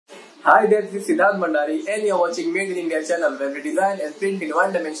Hi there, this is Siddharth Mandari and you are watching Made in India channel where we design and print in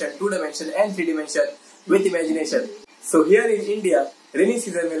 1 dimension, 2 dimension and 3 dimension with imagination. So here in India, rainy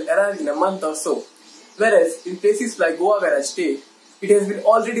season will arrive in a month or so. Whereas in places like Goa where I stay, it has been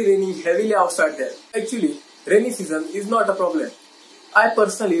already raining heavily outside there. Actually, rainy season is not a problem. I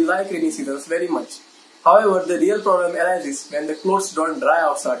personally like rainy seasons very much. However, the real problem arises when the clothes don't dry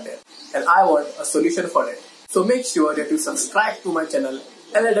outside there. And I want a solution for it. So make sure that you subscribe to my channel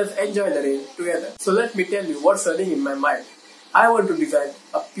and let us enjoy the rain together. So let me tell you what's running in my mind. I want to design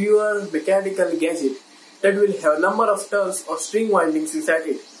a pure mechanical gadget that will have a number of turns or string windings inside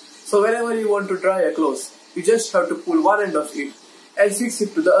it. So whenever you want to dry your clothes, you just have to pull one end of it and fix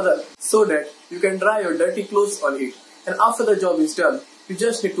it to the other so that you can dry your dirty clothes on it. And after the job is done, you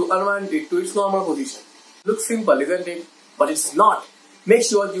just need to unwind it to its normal position. Looks simple, isn't it? But it's not. Make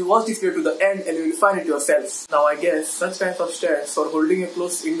sure you watch this video to the end and you will find it yourselves. Now I guess such kinds of stands for holding your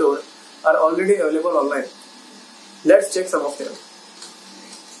clothes indoor are already available online. Let's check some of them.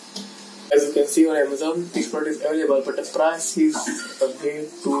 As you can see on Amazon, this product is available but the price is a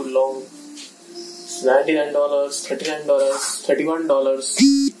bit too long. It's $99, $39, $31.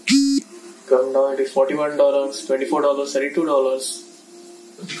 Come down, it is $41, $24, $32.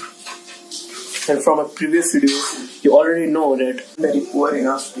 And from a previous video, you already know that I'm very poor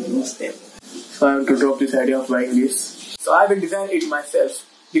enough to use them. So I have to drop this idea of buying this. So I will design it myself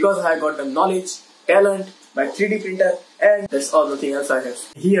because I got the knowledge, talent, my 3D printer and that's all, nothing else I have.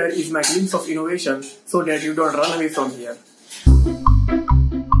 Here is my glimpse of innovation so that you don't run away from here.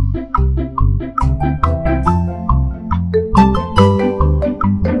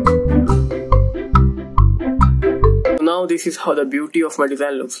 So now this is how the beauty of my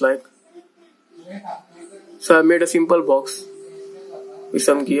design looks like. So I made a simple box with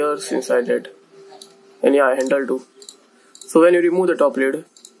some gears inside it and yeah, a handle too. So when you remove the top lid,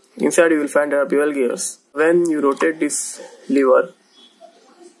 inside you will find there are bevel gears. When you rotate this lever,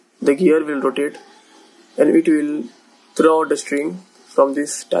 the gear will rotate and it will throw out the string from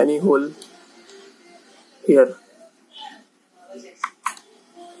this tiny hole here.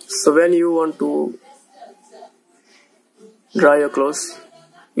 So when you want to dry your clothes,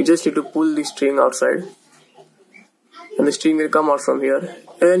 you just need to pull the string outside and the string will come out from here.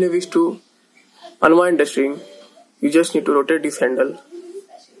 And when you wish to unwind the string, you just need to rotate this handle.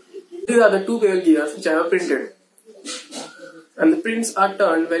 These are the two bevel gears which I have printed. And the prints are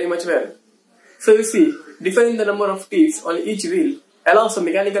turned very much well. So you see, differing the number of teeth on each wheel allows a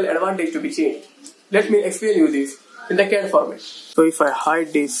mechanical advantage to be changed. Let me explain you this in the CAD format. So if I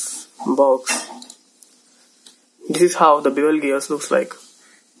hide this box, this is how the bevel gears looks like.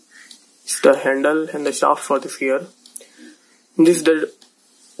 It's the handle and the shaft for this gear. This is the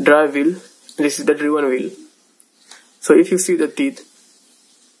drive wheel, this is the driven wheel. So if you see the teeth,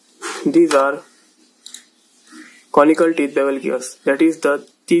 these are conical teeth bevel gears. That is, the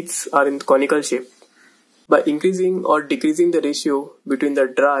teeth are in conical shape. By increasing or decreasing the ratio between the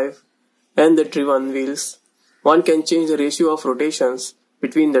drive and the driven wheels, one can change the ratio of rotations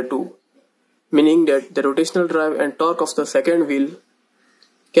between the two, meaning that the rotational drive and torque of the second wheel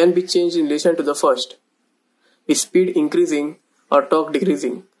can be changed in relation to the first, with speed increasing or torque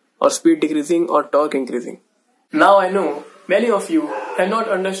decreasing, or speed decreasing or torque increasing. Now I know many of you have not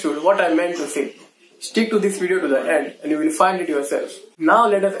understood what I meant to say. Stick to this video to the end and you will find it yourself. Now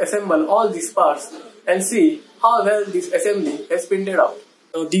let us assemble all these parts and see how well this assembly is printed out.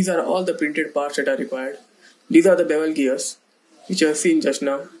 Now these are all the printed parts that are required. These are the bevel gears which you have seen just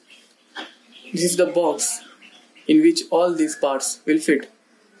now. This is the box in which all these parts will fit.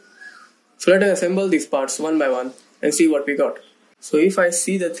 So let us assemble these parts one by one and see what we got. So if I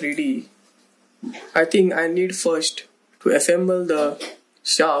see the 3D, I think I need first to assemble the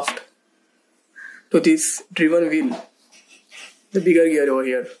shaft to this driven wheel, the bigger gear over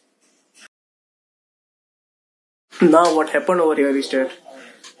here. Now what happened over here is that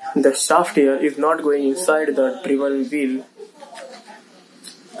the shaft here is not going inside the driven wheel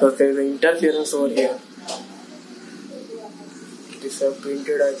because there is an interference over here. This I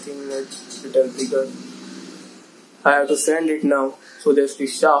printed, I think it's a little bigger. I have to sand it now so that the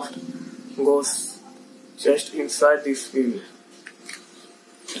shaft goes just inside this wheel.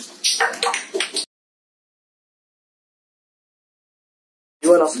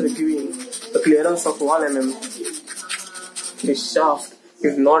 Even after giving the clearance of 1 mm, this shaft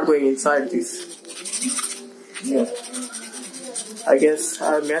is not going inside this. Yeah. I guess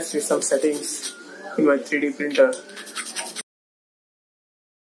I messed with some settings in my 3D printer.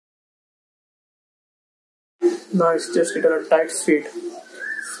 Now it's just a tight fit,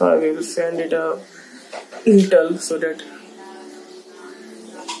 so I will sand it a little so that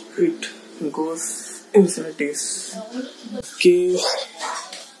it goes inside this. Okay,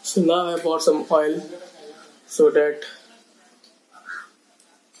 so now I bought some oil so that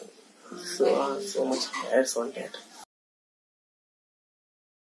so much hairs on that.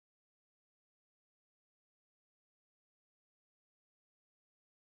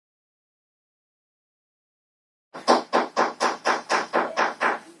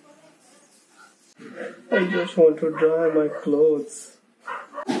 I just want to dry my clothes.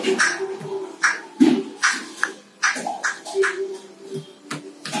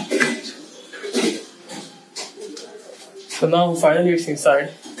 So now finally it's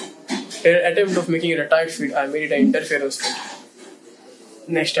inside. In an attempt of making it a tight fit, I made it an interference fit.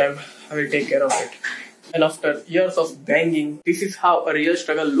 Next time, I will take care of it. And after years of banging, this is how a real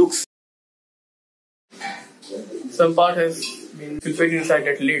struggle looks. Some part has been filled inside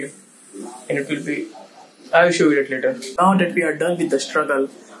that lid, and it will be. I will show you that later. Now that we are done with the struggle,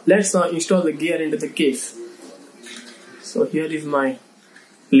 let's now install the gear into the case. So here is my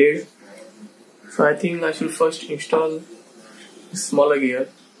lid. So I think I should first install a smaller gear.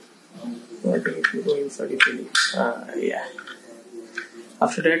 I think it will go inside easily. Yeah.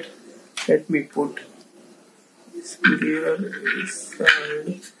 After that, let me put this gear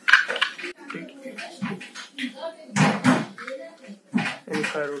inside. And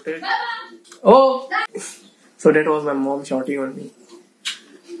if I rotate, oh! So that was my mom shouting on me.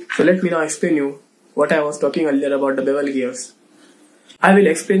 So let me now explain you what I was talking earlier about the bevel gears. I will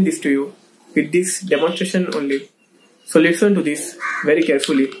explain this to you with this demonstration only. So listen to this very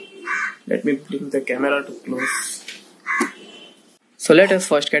carefully. Let me bring the camera to close. So let us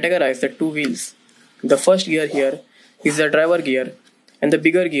first categorize the two wheels. The first gear here is the driver gear and the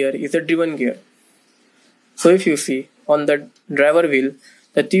bigger gear is the driven gear. So if you see on the driver wheel,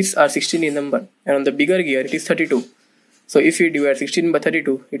 the teeth are 16 in number and on the bigger gear it is 32. So if we divide 16 by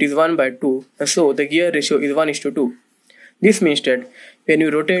 32, it is 1 by 2 and so the gear ratio is 1:2. This means that when you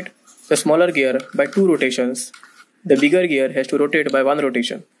rotate the smaller gear by 2 rotations, the bigger gear has to rotate by 1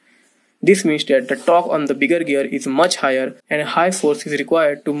 rotation. This means that the torque on the bigger gear is much higher and high force is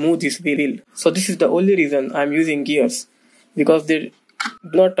required to move this wheel. So this is the only reason I am using gears, because they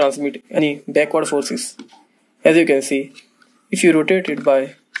do not transmit any backward forces. As you can see, if you rotate it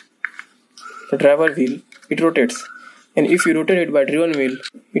by the driver wheel, it rotates, and if you rotate it by driven wheel,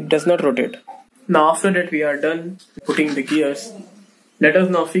 it does not rotate. Now after that we are done putting the gears, let us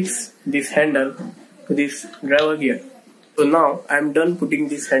now fix this handle to this driver gear. So now I am done putting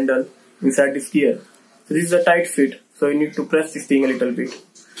this handle inside this gear. So this is a tight fit, so you need to press this thing a little bit.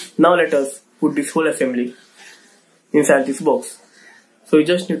 Now let us put this whole assembly inside this box. So you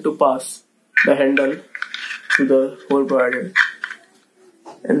just need to pass the handle to the hole provided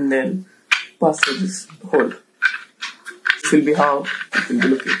and then pass through this hole. This will be how it will be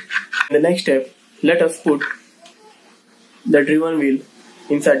looking. In the next step, let us put the driven wheel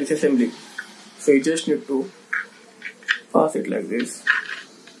inside this assembly. So you just need to pass it like this.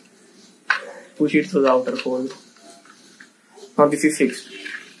 Push it through the outer hole. Now this is fixed.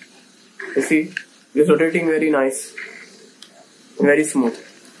 You see, it is rotating very nice, very smooth.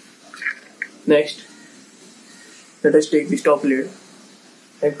 Next, let us take this top lid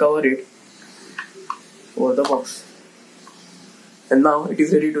and cover it over the box. And now it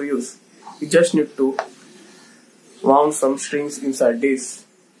is ready to use. You just need to wound some strings inside this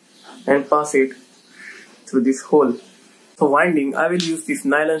and pass it through this hole. For winding, I will use this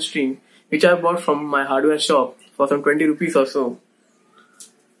nylon string which I bought from my hardware shop for some 20 rupees or so.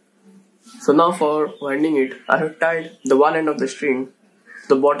 So now for winding it, I have tied the one end of the string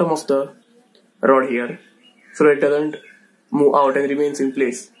to the bottom of the rod here so that it doesn't move out and remains in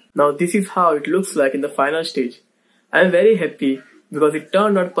place. Now this is how it looks like in the final stage. I am very happy because it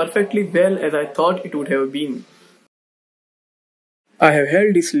turned out perfectly well as I thought it would have been. I have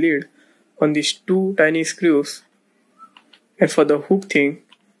held this lid on these two tiny screws, and for the hook thing,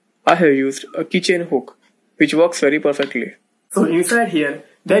 I have used a keychain hook which works very perfectly. So inside here,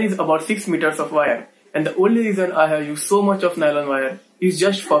 there is about 6 meters of wire, and the only reason I have used so much of nylon wire is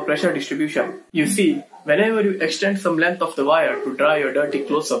just for pressure distribution. You see, whenever you extend some length of the wire to dry your dirty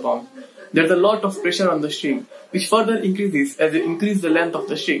clothes upon, there is a lot of pressure on the string which further increases as you increase the length of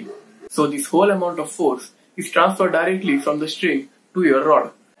the string. So this whole amount of force is transferred directly from the string to your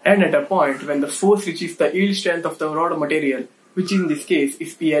rod. And at a point when the force reaches the yield strength of the rod material, which in this case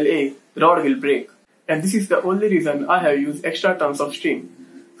is PLA, the rod will break. And this is the only reason I have used extra turns of string.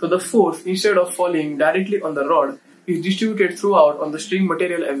 So the force, instead of falling directly on the rod, is distributed throughout on the string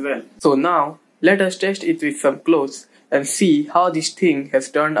material as well. So now, let us test it with some clothes and see how this thing has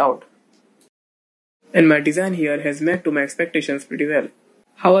turned out. And my design here has met to my expectations pretty well.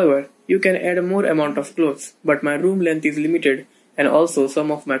 However, you can add a more amount of clothes, but my room length is limited and also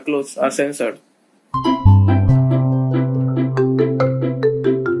some of my clothes are censored.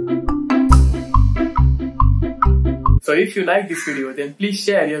 So if you like this video, then please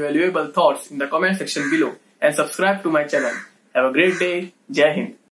share your valuable thoughts in the comment section below and subscribe to my channel. Have a great day. Jai Hind.